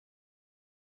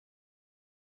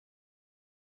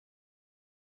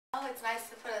oh, it's nice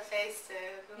to put a face to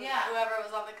Yeah. whoever was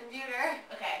on the computer.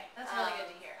 Okay, that's really good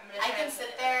to hear. I can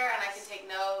sit there and I can take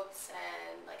notes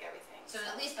and like everything. So it's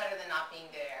at least better than not being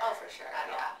there. Oh, for sure.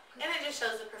 Yeah. And it just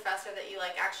shows the professor that you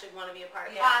like actually want to be a part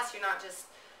of Yeah. class. You're not just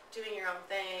doing your own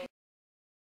thing.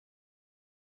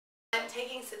 I'm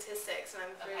taking statistics and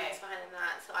I'm 3 weeks behind in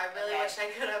that, so I really wish I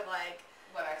could have like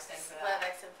WebEx for that.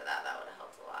 WebEx for that. That would have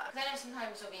helped a lot. Because I know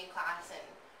sometimes you'll be in class and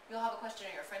you'll have a question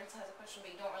or your friend has a question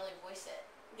but you don't really voice it.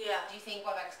 Yeah. Do you think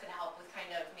WebEx could help with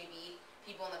kind of maybe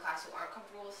people in the class who aren't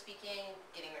comfortable with speaking,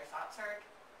 getting their thoughts heard?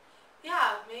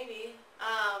 Yeah, maybe.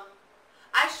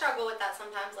 I struggle with that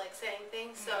sometimes, like saying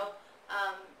things, so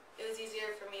it was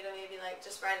easier for me to maybe like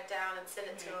just write it down and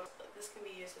send it to them. Like, this can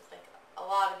be used with like a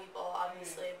lot of people,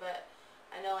 obviously, but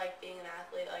I know like being an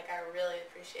athlete, like I really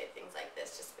appreciate things like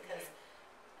this just because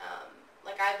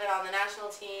like I've been on the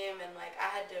national team and like I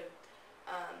had to,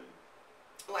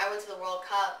 I went to the World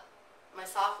Cup my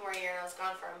sophomore year and I was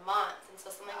gone for a month, and so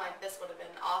something like this would have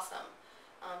been awesome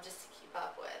just to keep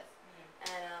up with.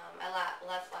 And I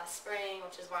left last spring,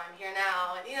 which is why I'm here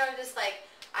now, and you know, just like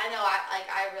I know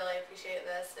I really appreciate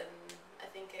this, and I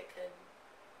think it could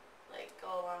like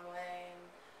go a long way, and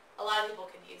a lot of people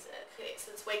could use it.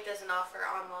 Since Wake doesn't offer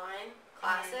online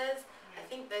classes, I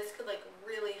think this could like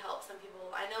really help some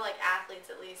people. I know like athletes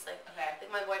at least, like like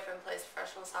my boyfriend plays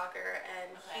professional soccer,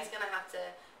 and he's gonna have to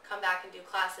come back and do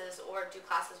classes or do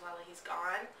classes while he's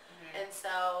gone. And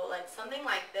so like something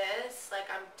like this, like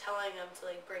I'm telling him to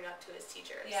like bring up to his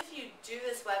teachers. If you do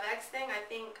this WebEx thing, I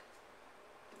think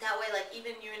that way like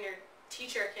even you and your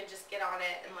teacher can just get on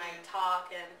it and like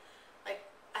talk, and like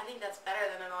I think that's better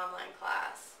than an online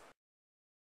class.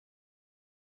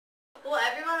 Well,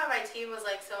 everyone on my team was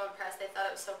like so impressed. They thought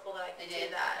it was so cool that I could do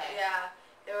that. Yeah,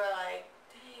 they were like,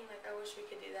 dang, like I wish we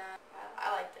could do that.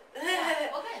 I liked it.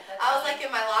 Yeah. Well, good. I was like in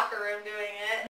my locker room doing it.